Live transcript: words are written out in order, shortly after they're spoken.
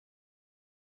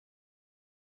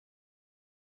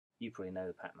You probably know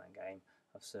the Pacman game.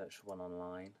 I've searched for one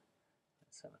online.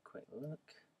 Let's have a quick look.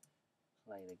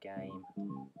 Play the game.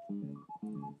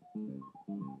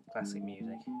 Classic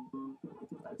music.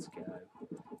 Let's go.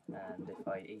 And if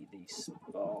I eat these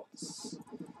spots,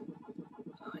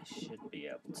 I should be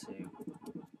able to eat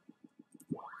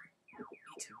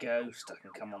a ghost. I can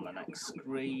come on the next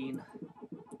screen.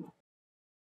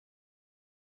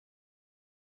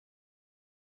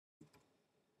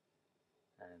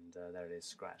 And there it is,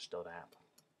 scratch.app.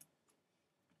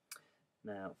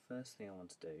 Now, first thing I want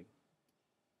to do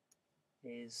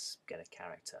is get a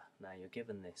character. Now, you're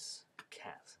given this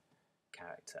cat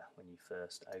character when you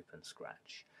first open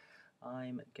Scratch.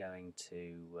 I'm going to,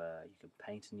 you can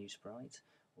paint a new sprite,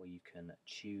 or you can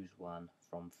choose one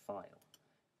from file.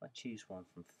 If I choose one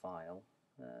from file,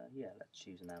 yeah, let's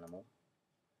choose an animal.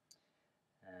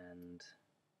 And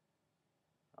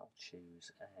I'll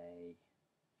choose a,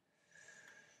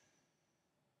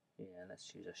 yeah, let's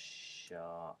choose a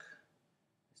shark.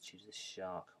 Let's choose the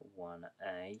shark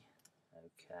 1A.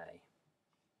 Okay.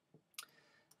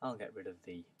 I'll get rid of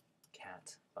the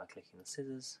cat by clicking the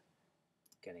scissors,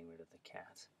 getting rid of the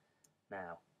cat.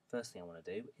 Now, first thing I want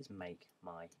to do is make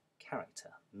my character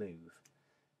move.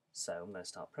 So I'm going to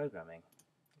start programming.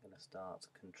 I'm going to start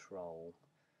control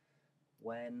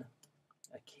when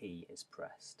a key is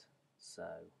pressed. So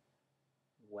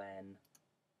when,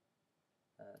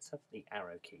 let's have the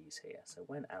arrow keys here. So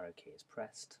when arrow key is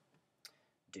pressed,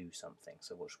 do something.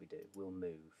 So what should we do? We'll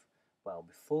move. Well,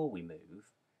 before we move,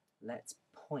 let's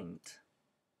point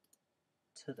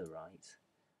to the right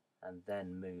and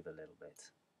then move a little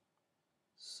bit.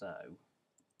 So,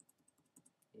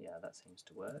 yeah, that seems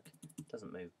to work. It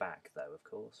doesn't move back though, of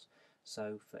course.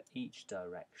 So for each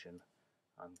direction,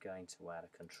 I'm going to add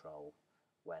a control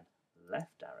when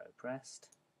left arrow pressed,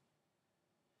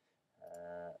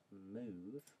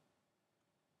 move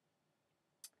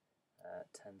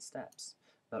 10 steps.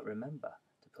 But remember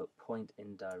to put point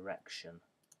in direction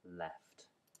left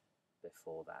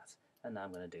before that. And now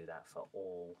I'm going to do that for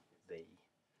all the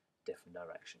different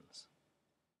directions.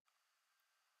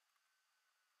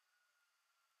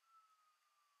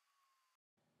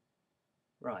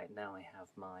 Right, now I have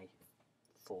my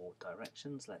 4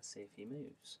 directions. Let's see if he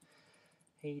moves.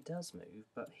 He does move,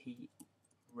 but he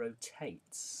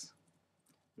rotates.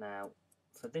 Now,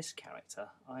 for this character,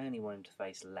 I only want him to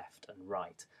face left and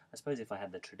right. I suppose if I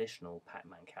had the traditional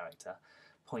Pacman character,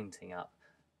 pointing up,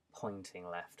 pointing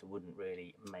left wouldn't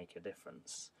really make a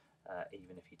difference,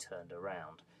 even if he turned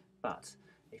around. But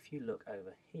if you look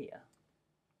over here,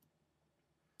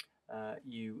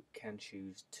 you can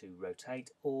choose to rotate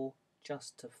or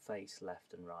just to face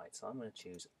left and right. So I'm going to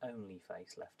choose only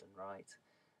face left and right,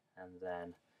 and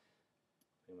then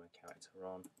bring my character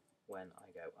on. When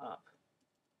I go up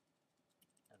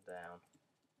and down,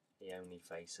 he only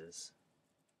faces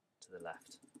to the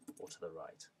left or to the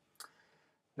right.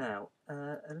 Now,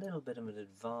 a little bit of an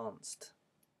advanced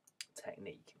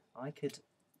technique. I could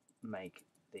make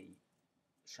the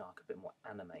shark a bit more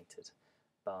animated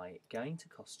by going to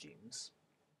costumes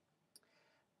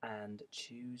and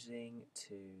choosing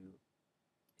to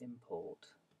import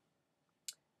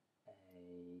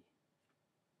a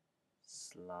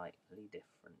slightly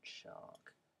different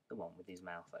shark, the one with his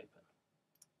mouth open.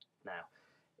 Now,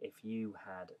 if you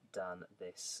had done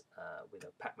this with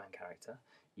a Pacman character,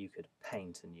 you could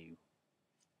paint a new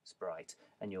sprite,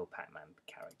 and your Pacman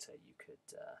character you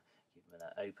could give him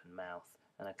an open mouth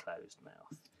and a closed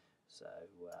mouth. So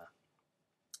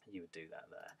you would do that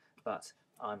there. But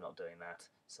I'm not doing that,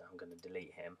 so I'm going to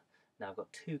delete him. Now I've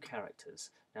got 2 characters.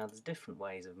 Now there's different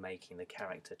ways of making the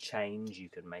character change. You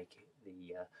could make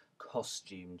the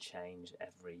costume change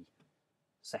every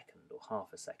second or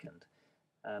half a second.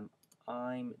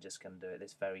 I'm just going to do it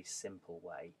this very simple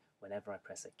way. Whenever I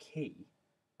press a key,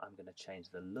 I'm going to change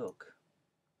the look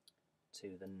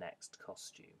to the next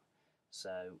costume.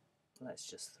 So let's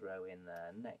just throw in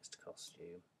the next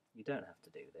costume. You don't have to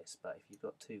do this, but if you've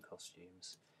got 2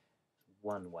 costumes,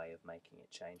 one way of making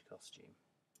it change costume.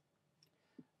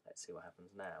 Let's see what happens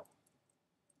now.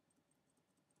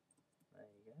 There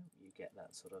you go, you get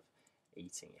that sort of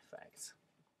eating effect.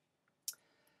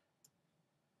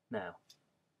 Now,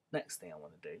 next thing I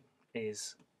want to do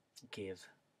is give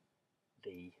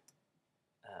the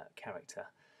character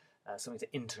something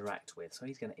to interact with. So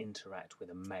he's going to interact with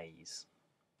a maze.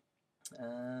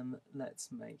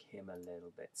 Let's make him a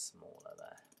little bit smaller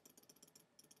there.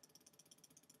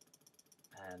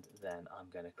 And then I'm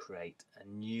going to create a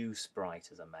new sprite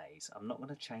as a maze. I'm not going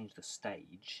to change the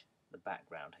stage, the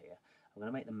background here. I'm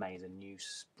going to make the maze a new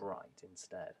sprite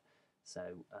instead.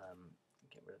 So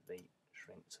get rid of the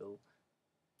shrink tool.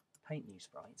 paint new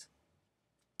sprite,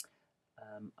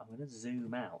 I'm going to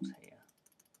zoom out here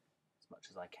as much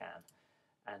as I can,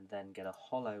 and then get a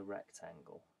hollow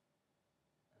rectangle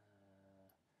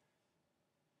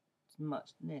as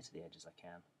much near to the edge as I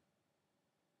can.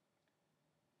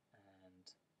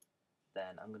 And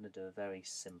then I'm going to do a very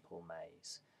simple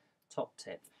maze. Top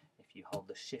tip, if you hold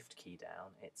the shift key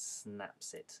down, it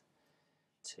snaps it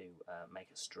to make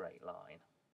a straight line.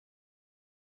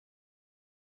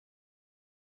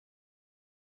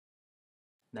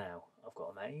 Now I've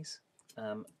got a maze.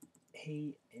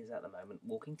 He is at the moment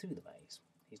walking through the maze.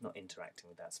 He's not interacting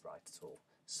with that sprite at all.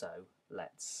 So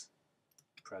let's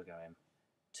program him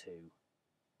to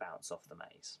bounce off the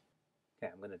maze.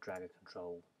 Okay, I'm going to drag a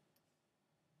control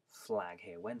flag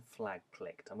here. When flag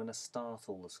clicked, I'm going to start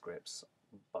all the scripts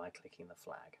by clicking the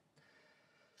flag.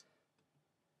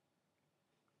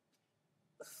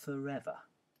 Forever,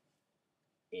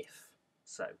 if,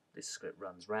 so this script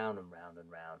runs round and round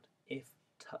and round, if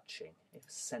touching, if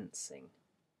sensing,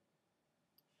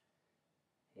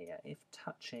 here, if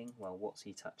touching, well, what's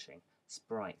he touching?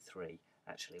 Sprite 3.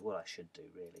 Actually, what I should do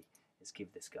really is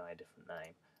give this guy a different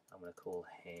name. I'm going to call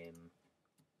him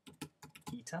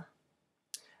Eater,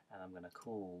 and I'm going to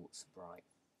call Sprite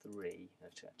 3,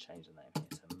 let's change the name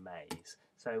here to Maze,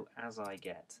 so as I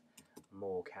get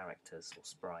more characters or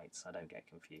sprites I don't get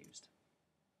confused.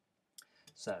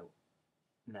 So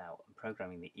now I'm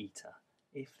programming the Eater.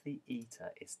 If the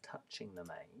Eater is touching the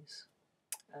maze,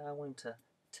 I want him to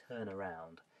turn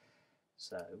around,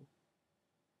 so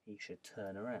he should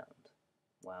turn around.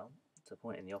 Well, to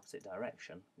point in the opposite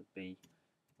direction would be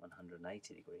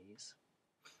 180 degrees,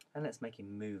 and let's make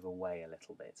him move away a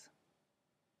little bit.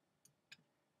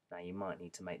 Now you might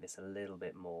need to make this a little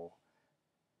bit more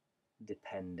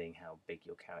depending how big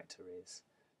your character is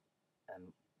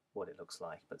and what it looks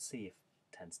like, but see if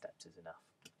 10 steps is enough.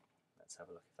 Let's have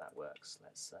a look if that works.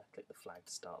 Let's click the flag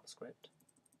to start the script.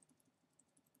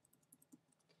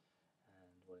 And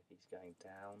what if he's going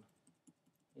down?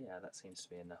 Yeah, that seems to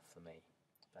be enough for me.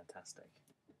 Fantastic.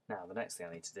 Now the next thing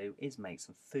I need to do is make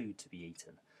some food to be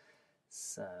eaten.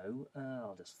 So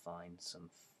I'll just find some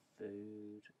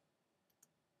food.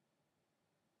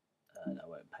 No, I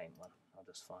won't paint one. I'll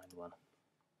just find one.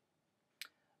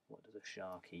 What does a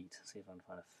shark eat? See if I can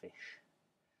find a fish.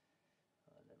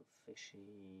 A little fishy.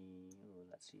 Ooh,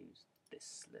 let's use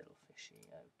this little fishy.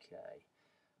 Okay.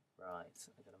 Right,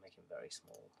 I'm going to make him very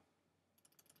small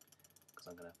because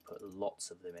I'm going to put lots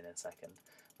of them in a second.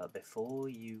 But before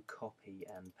you copy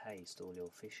and paste all your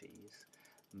fishies,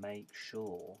 make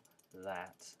sure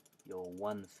that your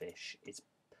one fish is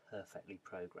perfectly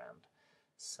programmed.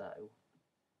 So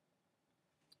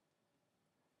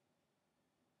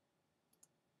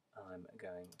I'm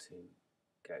going to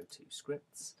go to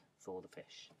scripts for the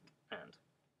fish, and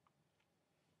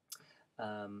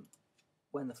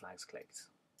when the flag's clicked,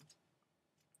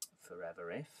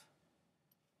 forever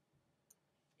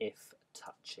if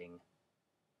touching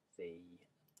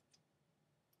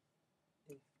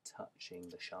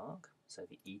the shark, so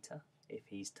the Eater, if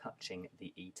he's touching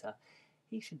the Eater,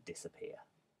 he should disappear.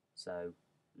 So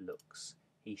looks,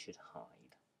 he should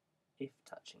hide. If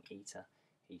touching Eater,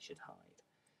 he should hide.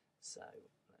 So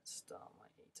let's start my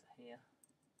Eater here.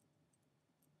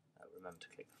 Remember to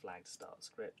click the flag to start the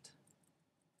script,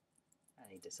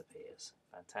 and he disappears.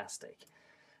 Fantastic,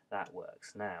 that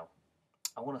works. Now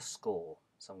I want to score,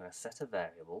 so I'm going to set a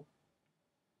variable,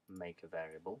 make a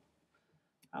variable,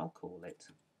 I'll call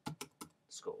it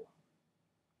score.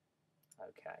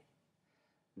 Okay,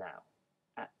 now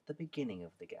at the beginning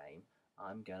of the game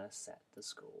I'm going to set the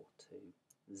score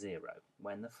to 0.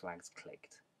 When the flag's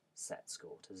clicked, set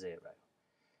score to 0.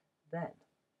 Then,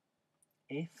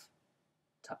 if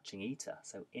touching Eater,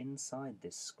 so inside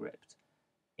this script,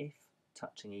 if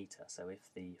touching Eater, so if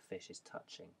the fish is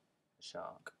touching the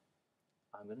shark,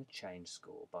 I'm going to change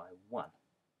score by 1.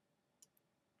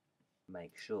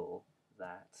 Make sure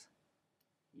that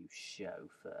you show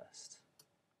first,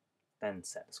 then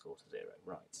set the score to 0.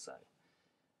 Right, so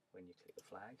when you click the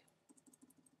flag,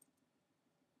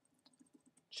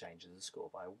 changes the score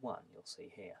by 1, you'll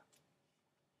see here.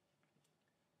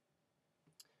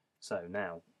 So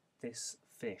now this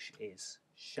fish is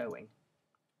showing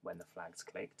when the flag's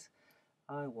clicked.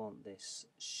 I want this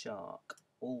shark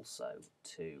also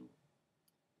to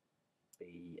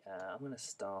be, I'm going to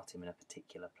start him in a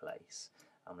particular place.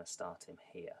 I'm going to start him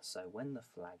here. So when the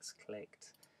flag's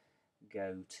clicked,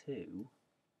 go to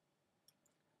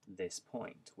this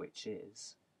point, which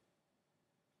is,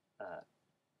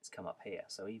 it's come up here.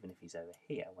 So even if he's over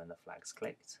here, when the flag's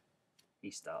clicked,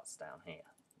 he starts down here.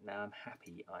 Now I'm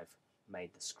happy I've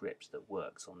made the script that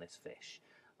works on this fish.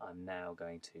 I'm now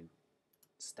going to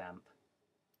stamp,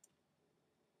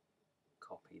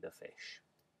 copy the fish,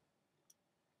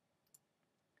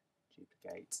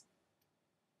 duplicate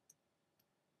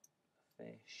the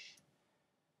fish,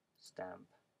 stamp,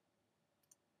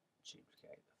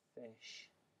 duplicate the fish.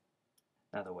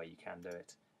 Another way you can do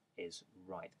it is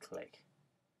right click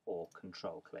or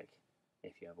control click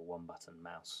if you have a one button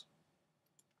mouse.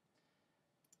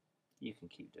 You can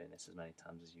keep doing this as many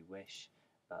times as you wish,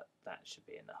 but that should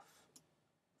be enough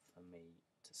for me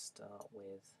to start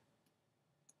with.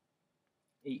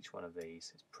 Each one of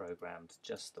these is programmed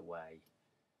just the way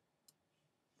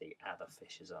the other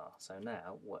fishes are. So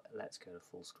now let's go to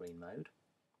full screen mode.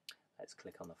 Let's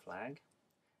click on the flag.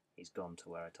 He's gone to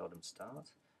where I told him to start.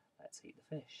 Let's eat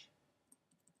the fish.